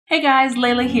Hey guys,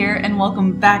 Layla here and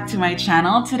welcome back to my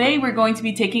channel. Today we're going to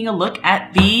be taking a look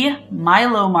at the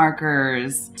Milo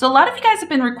markers. So a lot of you guys have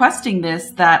been requesting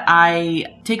this, that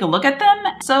I take a look at them,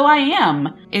 so I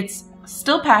am. It's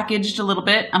still packaged a little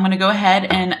bit. I'm gonna go ahead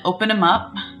and open them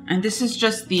up. And this is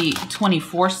just the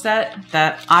 24 set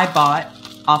that I bought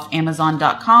off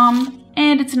Amazon.com.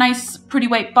 And it's a nice pretty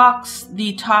white box.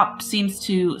 The top seems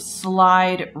to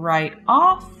slide right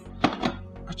off.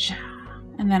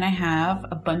 And then I have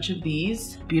a bunch of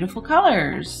these beautiful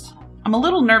colors. I'm a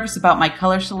little nervous about my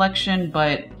color selection,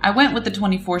 but I went with the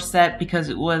 24 set because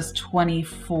it was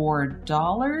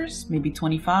 $24, maybe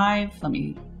 25. But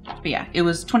yeah, it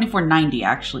was $24.90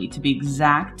 actually, to be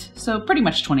exact. So pretty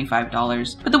much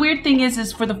 $25. But the weird thing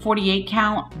is for the 48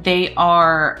 count, they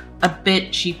are a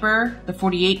bit cheaper. The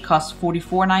 48 costs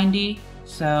 $44.90.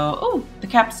 So, oh, the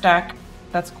cap stack,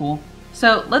 that's cool.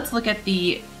 So let's look at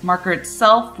the marker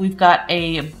itself. We've got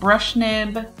a brush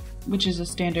nib, which is a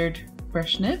standard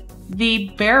brush nib. The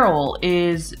barrel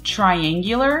is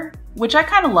triangular, which I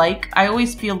kind of like. I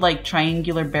always feel like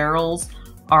triangular barrels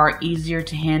are easier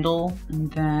to handle.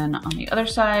 And then on the other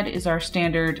side is our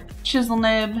standard chisel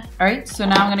nib. All right, so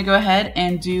now I'm gonna go ahead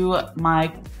and do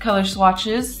my color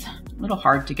swatches. A little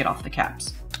hard to get off the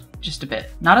caps, just a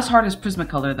bit. Not as hard as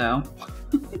Prismacolor though.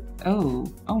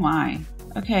 Oh my.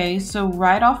 Okay, so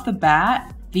right off the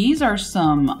bat, these are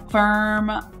some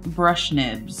firm brush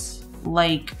nibs.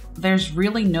 Like, there's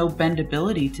really no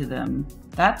bendability to them.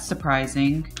 That's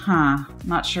surprising. Huh,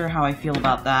 not sure how I feel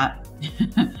about that.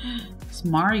 It's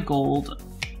marigold.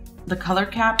 The color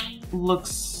cap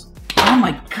looks, oh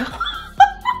my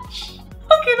gosh. Okay,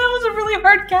 that was a really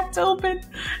hard cap to open.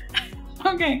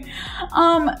 Okay,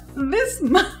 this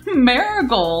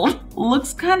marigold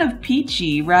looks kind of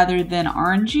peachy rather than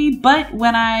orangey, but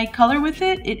when I color with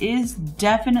it, it is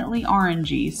definitely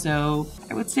orangey. So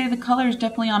I would say the color is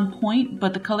definitely on point,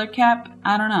 but the color cap,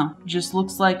 I don't know, just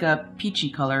looks like a peachy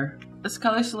color. This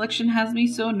color selection has me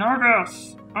so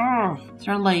nervous. Oh,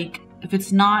 sort of like, if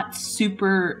it's not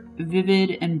super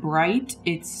vivid and bright,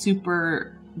 it's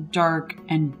super dark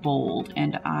and bold,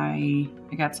 and I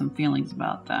got some feelings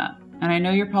about that. And I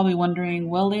know you're probably wondering,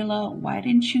 well, Layla, why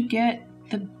didn't you get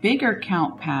the bigger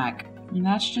count pack? And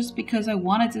that's just because I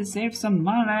wanted to save some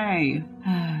money.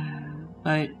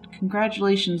 But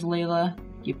congratulations, Layla,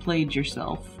 you played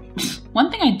yourself. One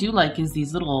thing I do like is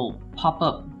these little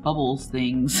pop-up bubbles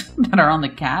things that are on the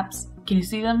caps. Can you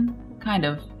see them? Kind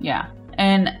of, yeah.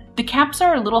 And the caps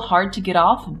are a little hard to get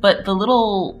off, but the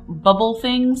little bubble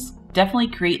things definitely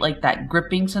create like that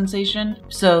gripping sensation.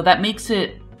 So that makes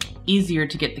it easier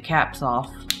to get the caps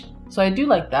off. So I do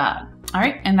like that. All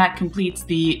right, and that completes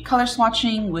the color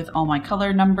swatching with all my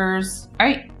color numbers. All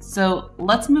right, so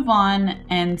let's move on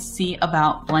and see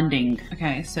about blending.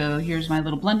 Okay, so here's my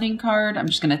little blending card. I'm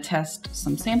just gonna test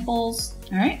some samples.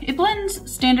 All right, it blends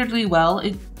standardly well.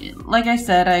 Like I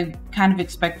said, I kind of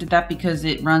expected that because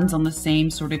it runs on the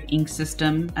same sort of ink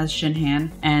system as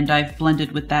Shinhan, and I've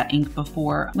blended with that ink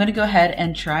before. I'm gonna go ahead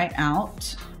and try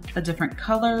out a different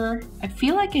color. I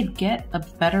feel like I'd get a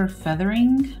better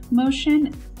feathering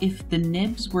motion if the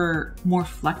nibs were more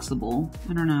flexible.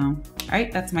 I don't know. All right,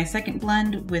 that's my second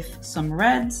blend with some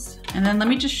reds. And then let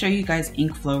me just show you guys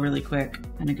ink flow really quick.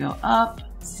 I'm gonna go up,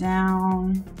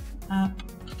 down,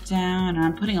 and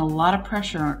I'm putting a lot of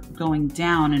pressure going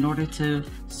down in order to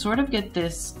sort of get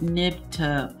this nib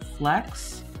to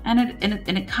flex. And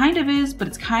it kind of is, but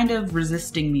it's kind of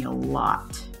resisting me a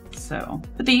lot. So,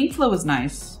 but the ink flow is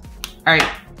nice. All right,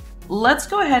 let's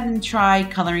go ahead and try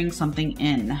coloring something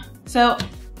in. So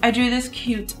I drew this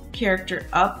cute character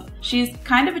up. She's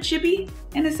kind of a chibi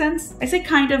in a sense. I say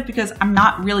kind of because I'm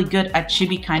not really good at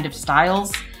chibi kind of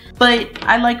styles, but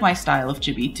I like my style of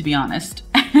chibi, to be honest.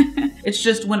 It's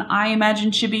just when I imagine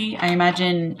chibi, I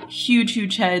imagine huge,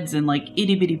 huge heads and like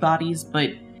itty bitty bodies, but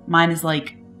mine is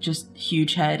like just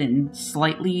huge head and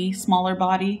slightly smaller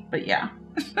body, but yeah.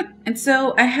 And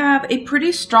so I have a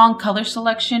pretty strong color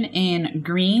selection in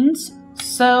greens.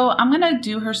 So I'm gonna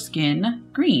do her skin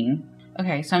green.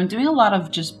 Okay, so I'm doing a lot of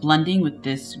just blending with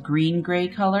this green gray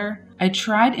color. I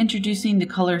tried introducing the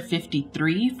color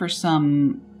 53 for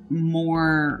some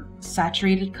more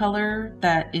saturated color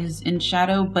that is in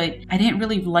shadow, but I didn't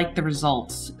really like the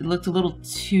results. It looked a little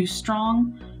too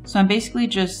strong. So I'm basically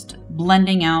just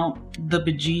blending out the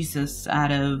bejesus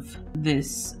out of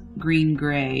this green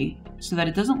gray so that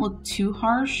it doesn't look too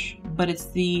harsh, but it's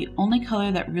the only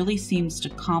color that really seems to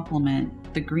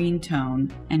complement the green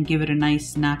tone and give it a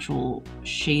nice natural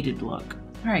shaded look.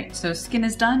 All right, so skin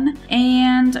is done,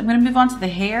 and I'm gonna move on to the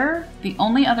hair. The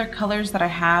only other colors that I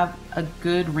have a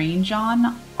good range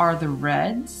on are the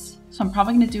reds. So I'm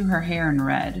probably gonna do her hair in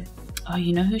red. Oh,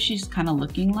 you know who she's kind of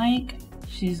looking like?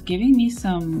 She's giving me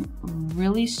some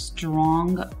really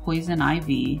strong Poison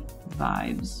Ivy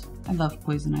vibes. I love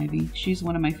Poison Ivy. She's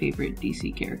one of my favorite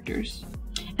DC characters.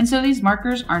 And so these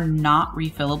markers are not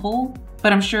refillable,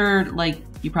 but I'm sure, like,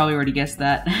 you probably already guessed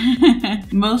that.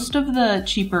 Most of the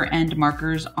cheaper end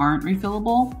markers aren't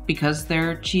refillable because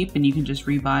they're cheap and you can just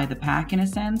rebuy the pack in a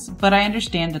sense. But I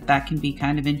understand that that can be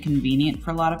kind of inconvenient for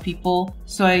a lot of people.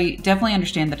 So I definitely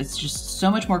understand that it's just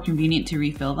so much more convenient to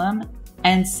refill them.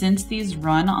 And since these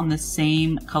run on the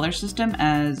same color system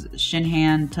as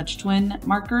Shinhan Touch Twin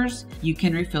markers, you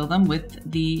can refill them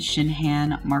with the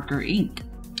Shinhan marker ink.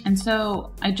 And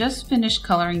so I just finished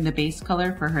coloring the base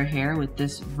color for her hair with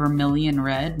this vermilion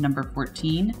red, number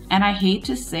 14. And I hate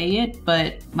to say it,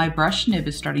 but my brush nib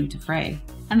is starting to fray.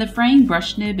 And the fraying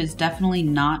brush nib is definitely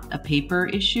not a paper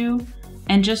issue.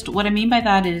 And just what I mean by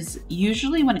that is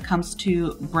usually when it comes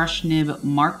to brush nib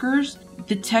markers,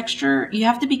 the texture, you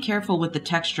have to be careful with the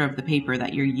texture of the paper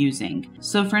that you're using.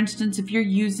 So for instance, if you're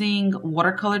using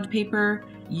watercolored paper,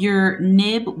 your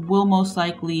nib will most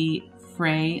likely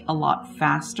fray a lot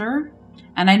faster.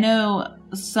 And I know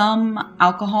some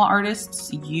alcohol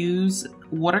artists use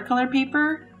watercolor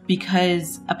paper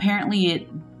because apparently it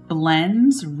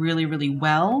blends really, really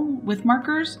well with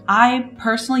markers. I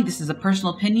personally, this is a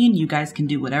personal opinion, you guys can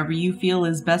do whatever you feel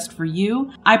is best for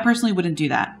you. I personally wouldn't do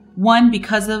that. One,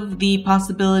 because of the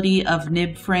possibility of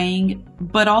nib fraying,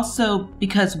 but also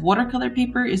because watercolor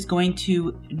paper is going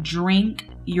to drink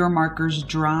your markers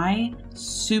dry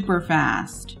super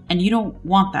fast. And you don't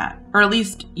want that. Or at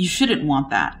least you shouldn't want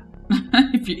that.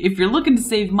 If you're looking to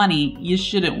save money, you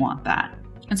shouldn't want that.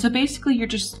 And so basically you're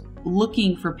just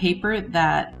looking for paper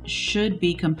that should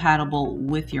be compatible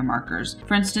with your markers.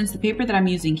 For instance, the paper that I'm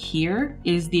using here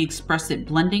is the Express It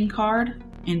blending card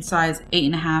in size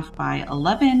 8.5 by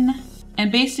 11.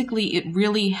 And basically it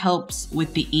really helps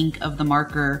with the ink of the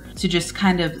marker to just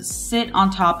kind of sit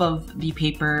on top of the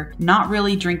paper, not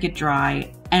really drink it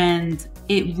dry. And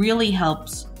it really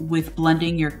helps with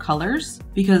blending your colors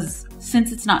because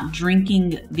since it's not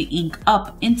drinking the ink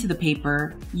up into the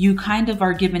paper, you kind of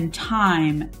are given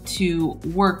time to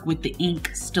work with the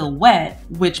ink still wet,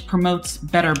 which promotes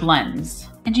better blends.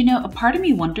 And you know, a part of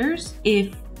me wonders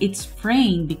if it's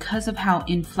fraying because of how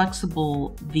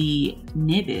inflexible the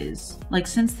nib is. Like,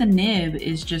 since the nib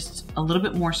is just a little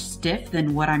bit more stiff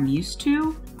than what I'm used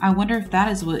to, I wonder if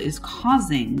that is what is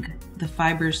causing the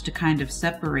fibers to kind of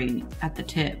separate at the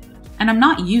tip. And I'm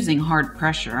not using hard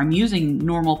pressure. I'm using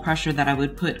normal pressure that I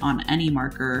would put on any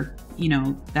marker. You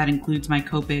know, that includes my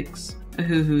Copics,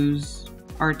 Ohuhus,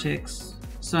 Arctics.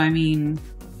 So I mean,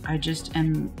 I'm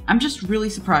just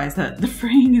really surprised that the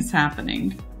fraying is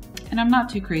happening. And I'm not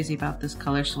too crazy about this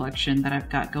color selection that I've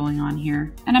got going on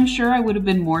here. And I'm sure I would have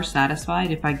been more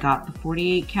satisfied if I got the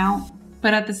 48 count.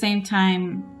 But at the same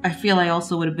time, I feel I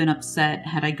also would have been upset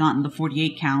had I gotten the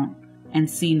 48 count and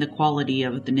seen the quality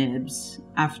of the nibs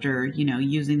after, you know,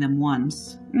 using them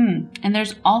once. And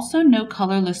there's also no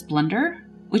colorless blender,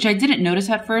 which I didn't notice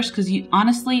at first because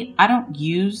honestly, I don't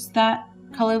use that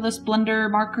colorless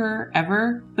blender marker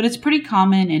ever, but it's pretty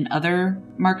common in other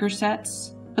marker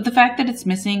sets. But the fact that it's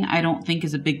missing, I don't think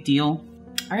is a big deal.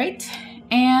 All right,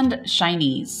 and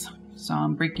shinies. So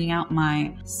I'm breaking out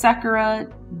my Sakura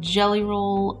Jelly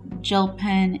Roll gel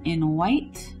pen in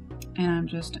white, and I'm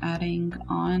just adding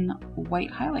on white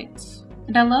highlights.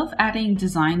 And I love adding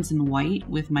designs in white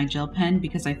with my gel pen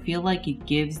because I feel like it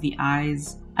gives the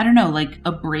eyes, I don't know, like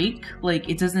a break. Like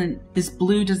this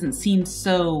blue doesn't seem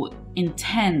so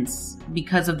intense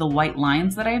because of the white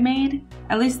lines that I made.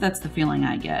 At least that's the feeling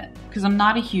I get. Because I'm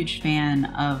not a huge fan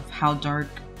of how dark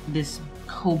this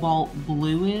cobalt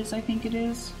blue is, I think it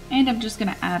is. And I'm just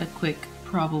gonna add a quick,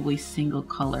 probably single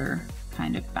color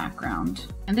kind of background.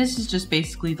 And this is just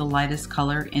basically the lightest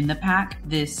color in the pack.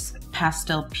 This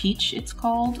Pastel Peach, it's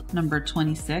called, number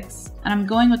 26. And I'm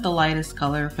going with the lightest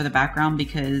color for the background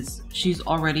because she's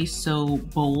already so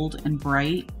bold and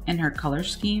bright in her color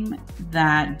scheme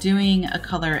that doing a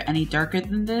color any darker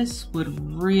than this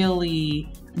would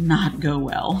really not go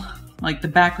well. Like, the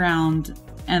background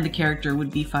and the character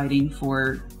would be fighting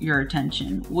for your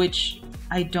attention, which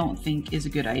I don't think is a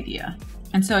good idea.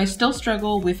 And so I still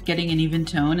struggle with getting an even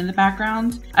tone in the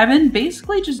background. I've been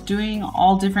basically just doing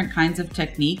all different kinds of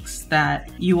techniques that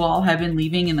you all have been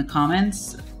leaving in the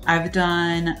comments I've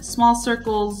done small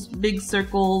circles, big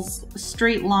circles,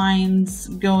 straight lines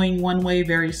going one way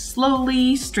very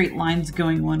slowly, straight lines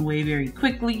going one way very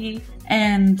quickly,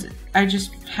 and I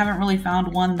just haven't really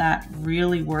found one that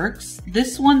really works.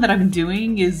 This one that I'm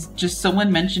doing is just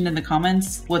someone mentioned in the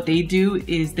comments what they do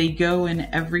is they go in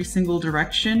every single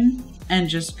direction and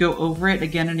just go over it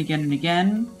again and again and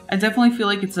again. I definitely feel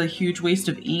like it's a huge waste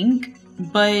of ink,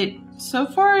 but so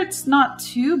far it's not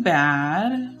too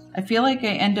bad. I feel like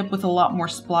I end up with a lot more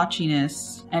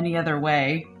splotchiness any other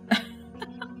way.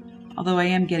 Although I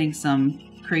am getting some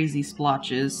crazy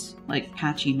splotches, like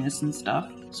patchiness and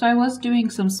stuff. So I was doing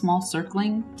some small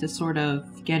circling to sort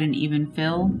of get an even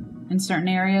fill in certain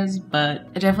areas, but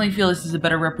I definitely feel this is a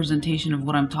better representation of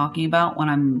what I'm talking about when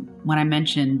I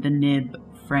mention the nib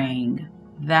fraying.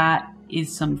 That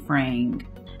is some fraying.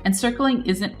 And circling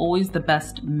isn't always the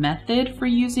best method for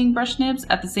using brush nibs.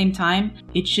 At the same time,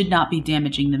 it should not be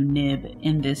damaging the nib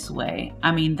in this way.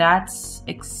 I mean, that's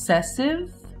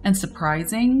excessive and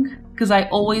surprising because I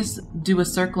always do a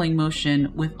circling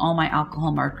motion with all my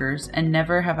alcohol markers and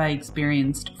never have I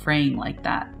experienced fraying like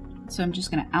that. So I'm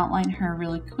just gonna outline her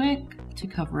really quick to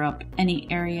cover up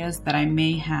any areas that I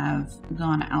may have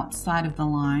gone outside of the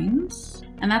lines.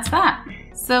 And that's that.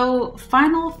 So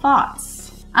final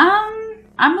thoughts.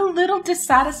 I'm a little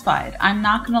dissatisfied, I'm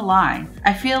not gonna lie.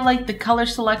 I feel like the color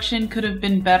selection could have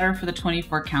been better for the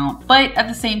 24 count, but at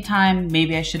the same time,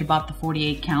 maybe I should have bought the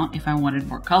 48 count if I wanted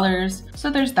more colors. So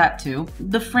there's that too.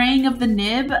 The fraying of the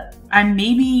nib, I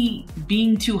may be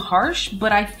being too harsh,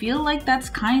 but I feel like that's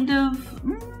kind of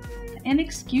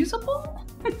inexcusable.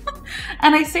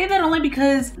 And I say that only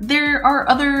because there are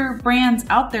other brands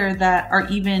out there that are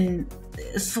even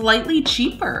slightly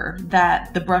cheaper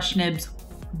that the brush nibs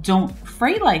don't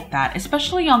fray like that,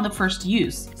 especially on the first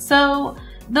use. So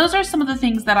those are some of the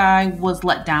things that I was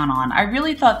let down on. I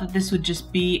really thought that this would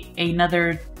just be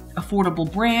another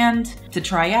affordable brand to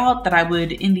try out that I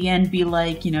would in the end be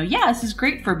like, you know, yeah, this is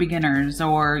great for beginners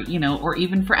or, you know, or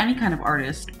even for any kind of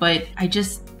artist. But I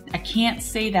can't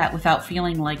say that without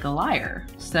feeling like a liar.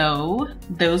 So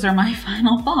those are my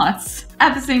final thoughts.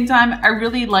 At the same time, I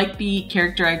really like the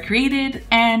character I created.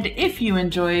 And if you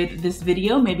enjoyed this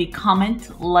video, maybe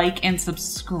comment, like, and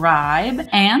subscribe.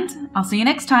 And I'll see you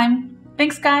next time.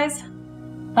 Thanks, guys.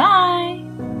 Bye.